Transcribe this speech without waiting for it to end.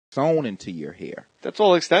sewn into your hair. That's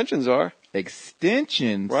all extensions are.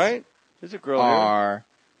 Extensions, right? There's a girl are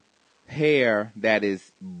hair that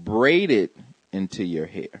is braided into your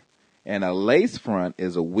hair. And a lace front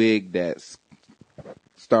is a wig that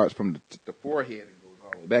starts from the forehead and goes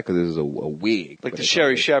all the way back because this is a wig. Like the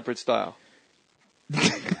Sherry Shepherd style.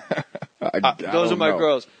 Those are my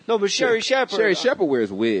girls. No, but Sherry Shepherd. Sherry Shepherd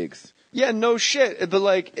wears wigs. Yeah, no shit. But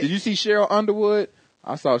like, did you see Cheryl Underwood?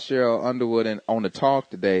 I saw Cheryl Underwood on the talk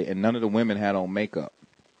today, and none of the women had on makeup.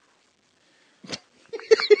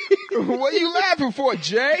 What are you laughing for,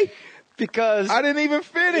 Jay? Because I didn't even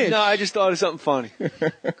finish. No, I just thought of something funny.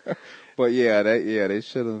 But they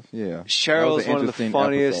should have. Yeah, Cheryl's one of the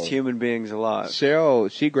funniest human beings alive.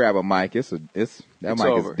 Cheryl, she grab a mic. That mic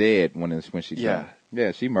over. Is dead when she comes.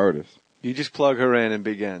 Yeah, she murders. You just plug her in and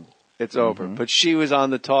begin. It's over. But she was on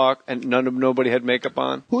the talk, and nobody had makeup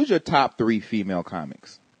on. Who's your top 3 female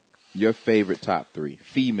comics? Your favorite top 3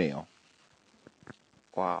 female?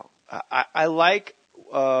 Wow, I like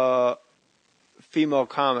female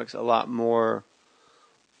comics a lot more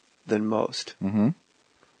than most. Mm-hmm.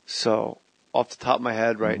 So, off the top of my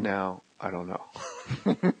head right now, I don't know.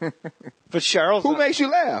 But Cheryl's... Who makes you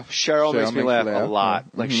laugh? Cheryl makes me laugh a lot.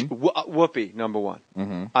 Yeah. Like, Whoopi, number 1.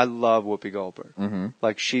 Mm-hmm. I love Whoopi Goldberg. Mm-hmm.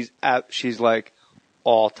 Like, she's like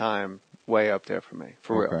all-time way up there for me.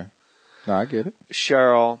 For real. No, I get it.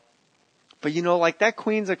 Cheryl. But, like that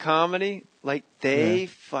Queens of Comedy, like, they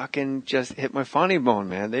fucking just hit my funny bone,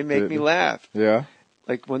 man. They make me laugh. Yeah.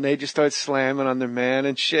 Like, when they just start slamming on their man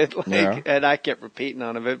and shit, and I kept repeating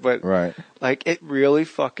on it, but, like, it really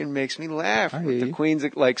fucking makes me laugh. With the Queens,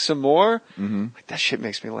 like, some more, like, that shit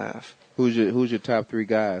makes me laugh. Who's your top 3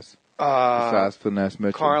 guys? Besides Finesse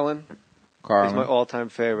Mitchell? Carlin is my all-time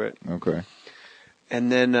favorite. Okay.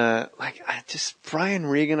 And then, Brian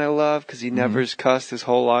Regan I love, because he never has cussed his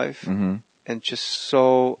whole life. Mm-hmm. And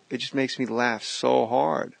it just makes me laugh so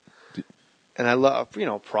hard. And I love,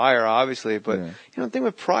 Pryor, obviously, but, the thing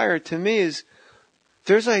with Pryor to me is,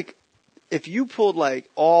 there's like, if you pulled like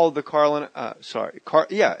all the Carlin,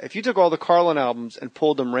 if you took all the Carlin albums and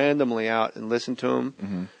pulled them randomly out and listened to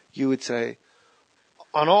them, you would say,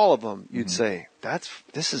 on all of them, you'd say,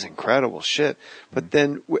 this is incredible shit. But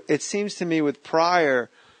then it seems to me with Pryor,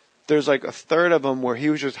 there's like a third of them where he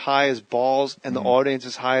was just high as balls and the audience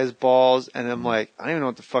is high as balls. And I'm like, I don't even know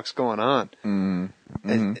what the fuck's going on.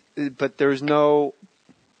 But there's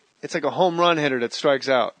it's like a home run hitter that strikes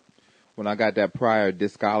out. When I got that Pryor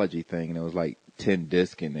discology thing, and it was like 10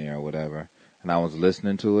 discs in there or whatever, and I was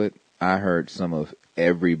listening to it, I heard some of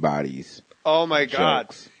everydoing Oh my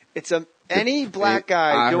God. It's any black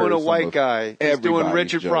guy doing a white guy is doing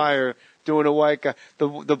Richard Pryor doing a white guy.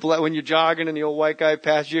 When you're jogging and the old white guy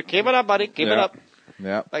passes you, keep it up, buddy, keep it up.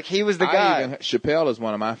 Yeah. Like he was the guy. Chappelle is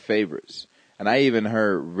one of my favorites. And I even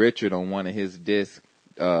heard Richard on one of his discs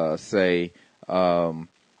say, I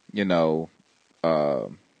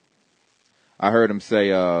heard him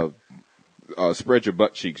say, spread your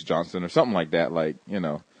butt cheeks, Johnson, or something like that. Like,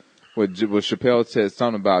 what Chappelle said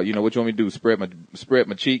something about, what you want me to do, spread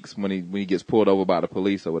my cheeks when he gets pulled over by the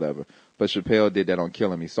police or whatever. But Chappelle did that on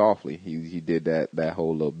Killing Me Softly. He did that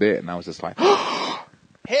whole little bit, and I was just like,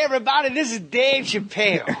 hey everybody, this is Dave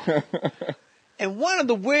Chappelle. And one of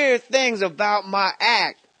the weird things about my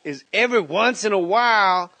act is every once in a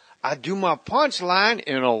while, I do my punchline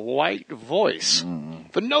in a light voice.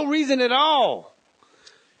 For no reason at all.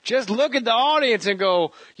 Just look at the audience and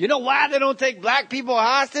go, you know why they don't take black people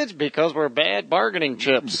hostage? Because we're bad bargaining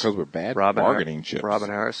chips. Because we're bad bargaining chips. Robin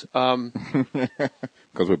Harris.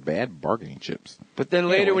 Because we're bad bargaining chips. But then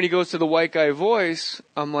later when he goes to the white guy voice,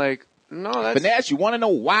 I'm like, no, that's... Finesse, you want to know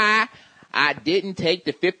why I didn't take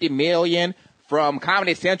the $50 million from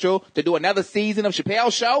Comedy Central to do another season of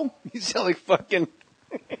Chappelle's show? You sound like fucking...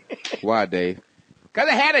 Why, Dave? Because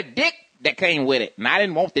it had a dick that came with it, and I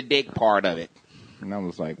didn't want the dick part of it. And I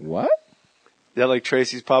was like, what? Is that like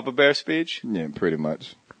Tracy's Papa Bear speech? Yeah, pretty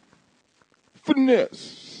much.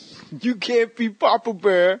 Finesse. You can't be Papa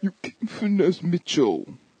Bear. You can't Finesse Mitchell.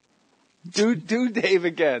 Do Dave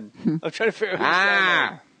again. I'm trying to figure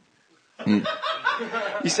out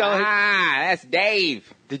you sound like... that's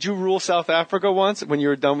Dave. Did you rule South Africa once when you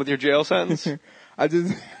were done with your jail sentence? That's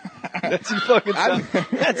what you fucking sound.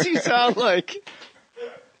 That's what you sound like.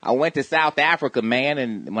 I went to South Africa, man,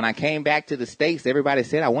 and when I came back to the States, everybody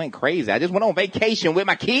said I went crazy. I just went on vacation with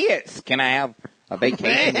my kids. Can I have a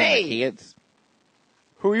vacation with my kids?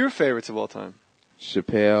 Who are your favorites of all time?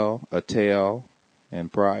 Chappelle, Attell, And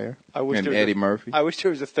Pryor. And Eddie Murphy. I wish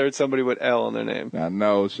there was a third somebody with L in their name. I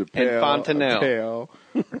know, Chappelle. And Fontanelle.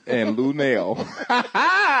 And Lunell.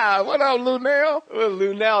 What up, Lunell?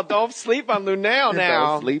 Lunell. Don't sleep on Lunell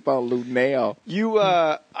now. Don't sleep on Lunell.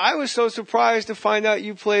 I was so surprised to find out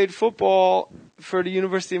you played football for the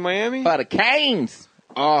University of Miami. By the Canes.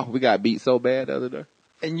 Oh, we got beat so bad the other day.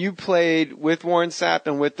 And you played with Warren Sapp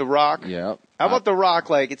and with The Rock. Yep. How about The Rock?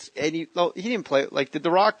 He didn't play. Did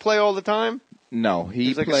The Rock play all the time? No,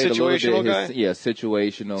 he played a little bit. Guy?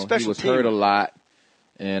 Situational. Special he was team. hurt a lot.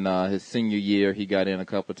 And his senior year, he got in a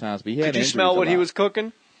couple of times. But he had Could you smell what he was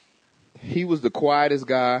cooking? He was the quietest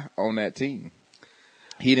guy on that team.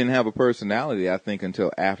 He didn't have a personality, I think,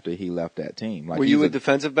 until after he left that team. Were you a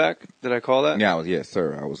defensive back? Did I call that? Yeah, yes,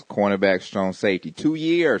 sir. I was cornerback, strong safety. 2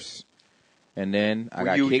 years. And then I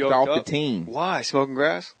got kicked off the team. Why? Smoking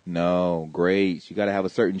grass? No, grades. You got to have a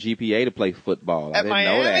certain GPA to play football. At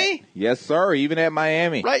Miami? Know that. Yes, sir. Even at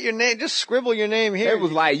Miami. Write your name. Just scribble your name here. It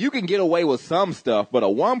was like you can get away with some stuff, but a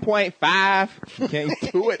 1.5, you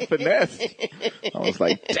can't do it. Finesse. I was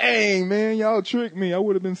like, dang, man, y'all tricked me. I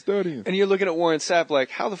would have been studying. And you're looking at Warren Sapp like,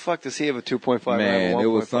 how the fuck does he have a 2.5? Man, there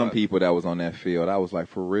was some people that was on that field. I was like,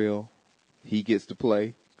 for real, he gets to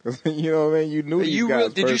play. You know what I mean? You knew these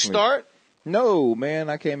guys Did you start? No, man.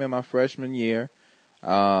 I came in my freshman year.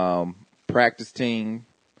 Practice team,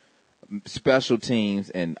 special teams,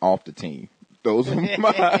 and off the team. Those were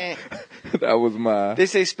my. That was my. They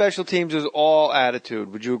say special teams is all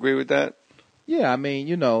attitude. Would you agree with that? Yeah, I mean,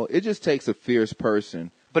 it just takes a fierce person.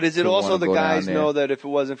 But is it also the guys know that if it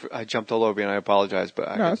wasn't for, I jumped all over you and I apologize, but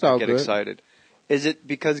I get excited. Is it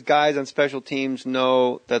because guys on special teams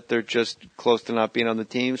know that they're just close to not being on the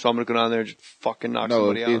team, so I'm going to go down there and just fucking knock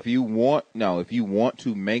somebody out? If you want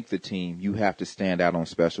to make the team, you have to stand out on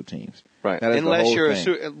special teams. Right. Unless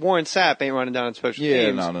you're Warren Sapp ain't running down on special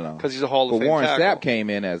teams. Yeah, no. Because he's a Hall of Fame Warren tackle. Sapp came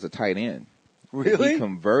in as a tight end. Really? He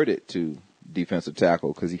converted to defensive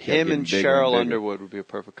tackle because he kept him and Cheryl Underwood would be a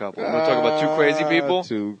perfect couple. We're talking about two crazy people.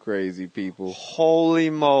 Two crazy people. Holy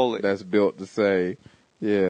moly! That's built to say, yeah.